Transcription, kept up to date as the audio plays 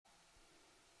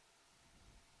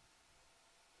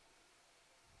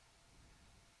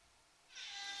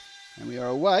And we are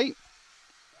away.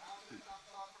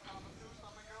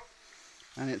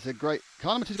 And it's a great...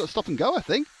 Carnama's got stop and go, I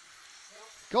think.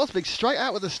 Gosvig straight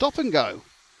out with a stop and go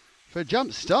for a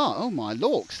jump start. Oh my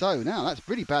lord. So now that's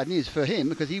pretty bad news for him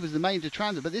because he was the major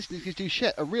transit. But this gives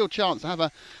Duchette a real chance to have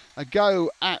a go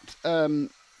at... Oh,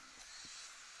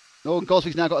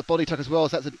 Gosvig's now got a body tuck as well,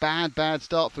 so that's a bad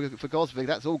start for Gosvig.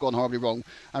 That's all gone horribly wrong.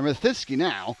 And Rathitsky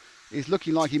now is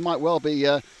looking like he might well be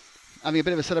having a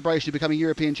bit of a celebration of becoming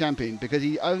European champion because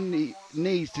he only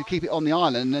needs to keep it on the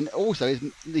island. And also,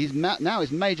 now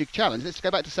his major challenge, let's go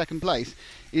back to second place,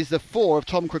 is the 4 of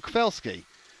Tom Krukfelski.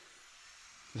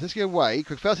 Rathitsky away.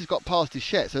 Krukfelski's got past his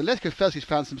shed, so unless Krukfelski's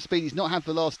found some speed he's not had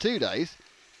for the last 2 days,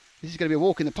 this is going to be a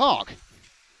walk in the park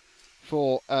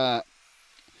for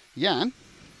Jan.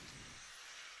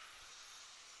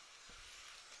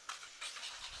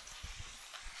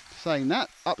 Saying that,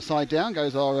 upside down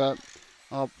goes our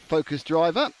focus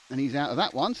driver, and he's out of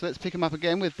that one. So let's pick him up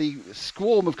again with the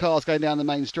swarm of cars going down the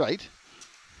main straight.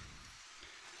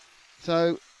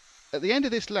 So at the end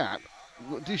of this lap,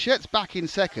 Duchette's back in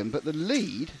second, but the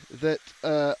lead that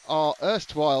our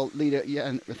erstwhile leader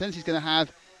Jan Rathensky is going to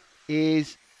have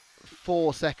is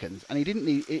 4 seconds, and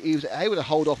he was able to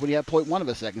hold off when he had 0.1 of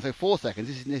a second. So 4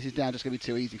 seconds. This is now just going to be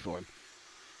too easy for him.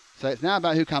 So it's now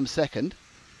about who comes second.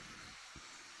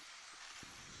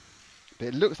 But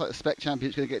it looks like the Spec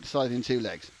Champion's going to get decided in 2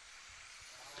 legs.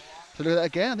 So look at that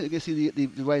again. I think you can see the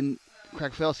when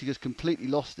Krukfelski just completely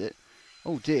lost it.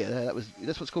 Oh dear,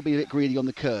 that's what's called being a bit greedy on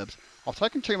the curbs. I've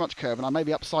taken too much curb and I may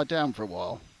be upside down for a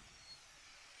while.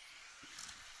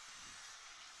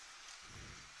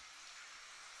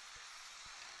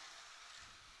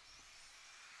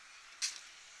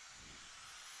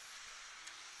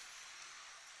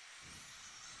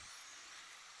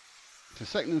 So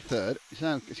second and third,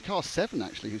 it's car 7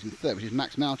 actually who's in third, which is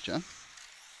Max Moucher.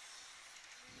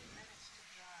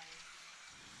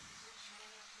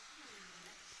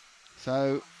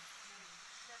 So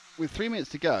with 3 minutes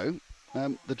to go,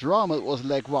 the drama that was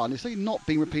leg 1 is certainly not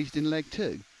being repeated in leg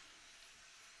 2.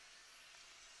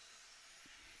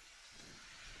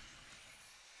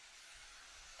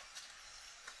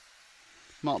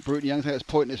 Mark Bruton Young said it's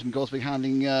pointless from Gosvig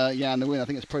handing Jan the win. I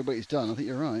think it's probably what he's done. I think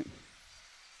you're right.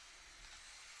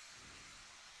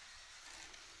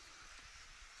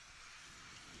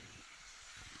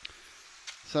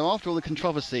 So after all the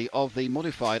controversy of the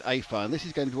modified EFRA, this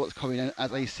is going to be what's coming in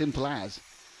as a simple as.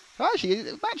 So actually,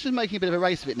 Max is making a bit of a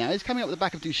race of it now. He's coming up with the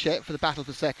back of Duchette for the battle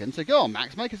for second. So go on,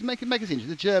 Max, make us interesting.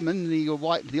 The German, the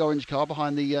white, the orange car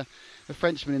behind the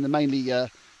Frenchman in the mainly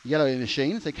yellow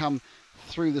machine. As they come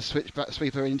through the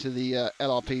sweeper into the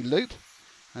LRP loop,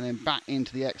 and then back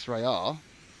into the X-Ray R.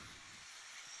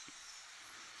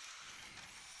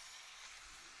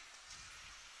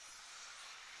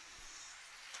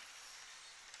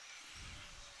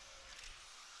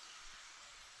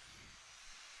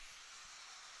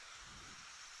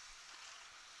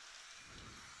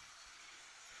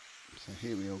 So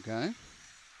here we all go.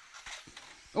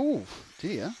 Oh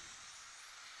dear.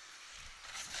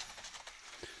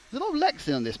 There's a lot of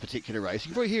Lexing on this particular race. You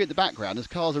can probably hear it in the background as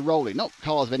cars are rolling. Not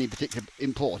cars of any particular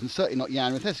import, and certainly not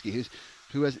Jan Rathetsky,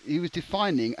 he was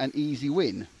defining an easy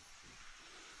win.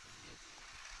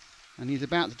 And he's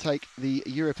about to take the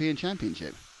European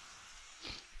Championship.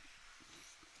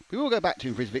 We will go back to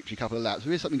him for his victory couple of laps.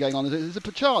 There is something going on. There's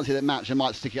a chance here that Matcher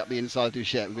might stick it up the inside of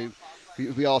Duchette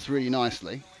if we ask really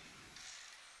nicely.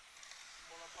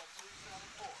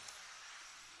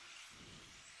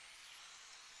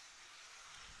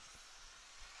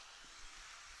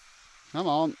 Come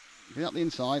on, get up the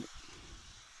inside.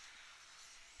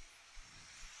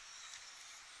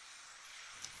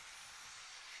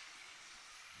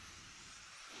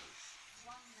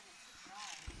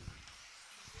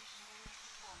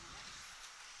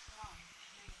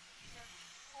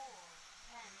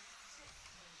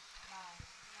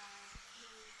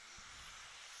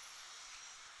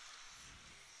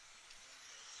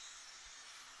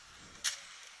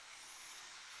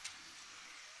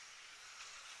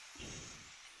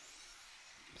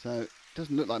 So it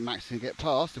doesn't look like Max is going to get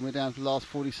past, and we're down to the last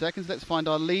 40 seconds. Let's find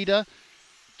our leader.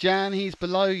 Jan, he's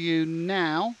below you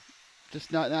now.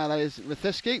 Just now that is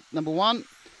Rathetsky, number 1.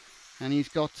 And he's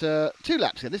got 2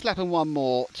 laps here. This lap and 1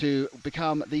 more to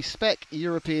become the Spec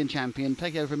European Champion.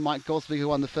 Taking over from Mike Gosvig, who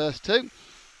won the first 2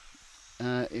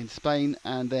 in Spain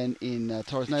and then in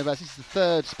Torres Novas. This is the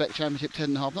 3rd Spec Championship,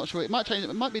 10.5. Not sure, it might change.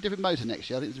 It might be a different motor next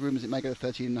year. I think there's rumours it may go to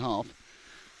 13.5.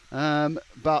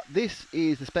 But this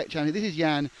is the Spec Champion. This is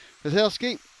Jan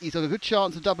Rathetsky. He's got a good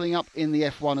chance of doubling up in the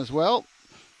F1 as well.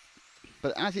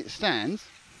 But as it stands,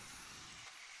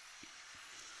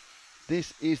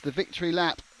 This is the victory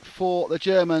lap for the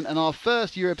German, and our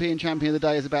first European champion of the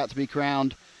day is about to be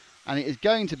crowned, and it is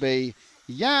going to be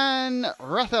Jan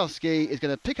Rachelski is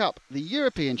going to pick up the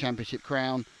European Championship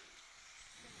crown.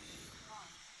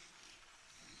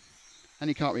 And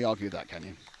you can't really argue with that, can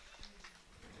you?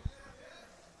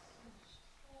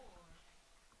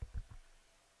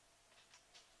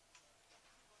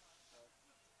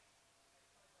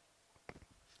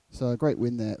 So a great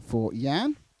win there for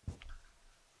Jan.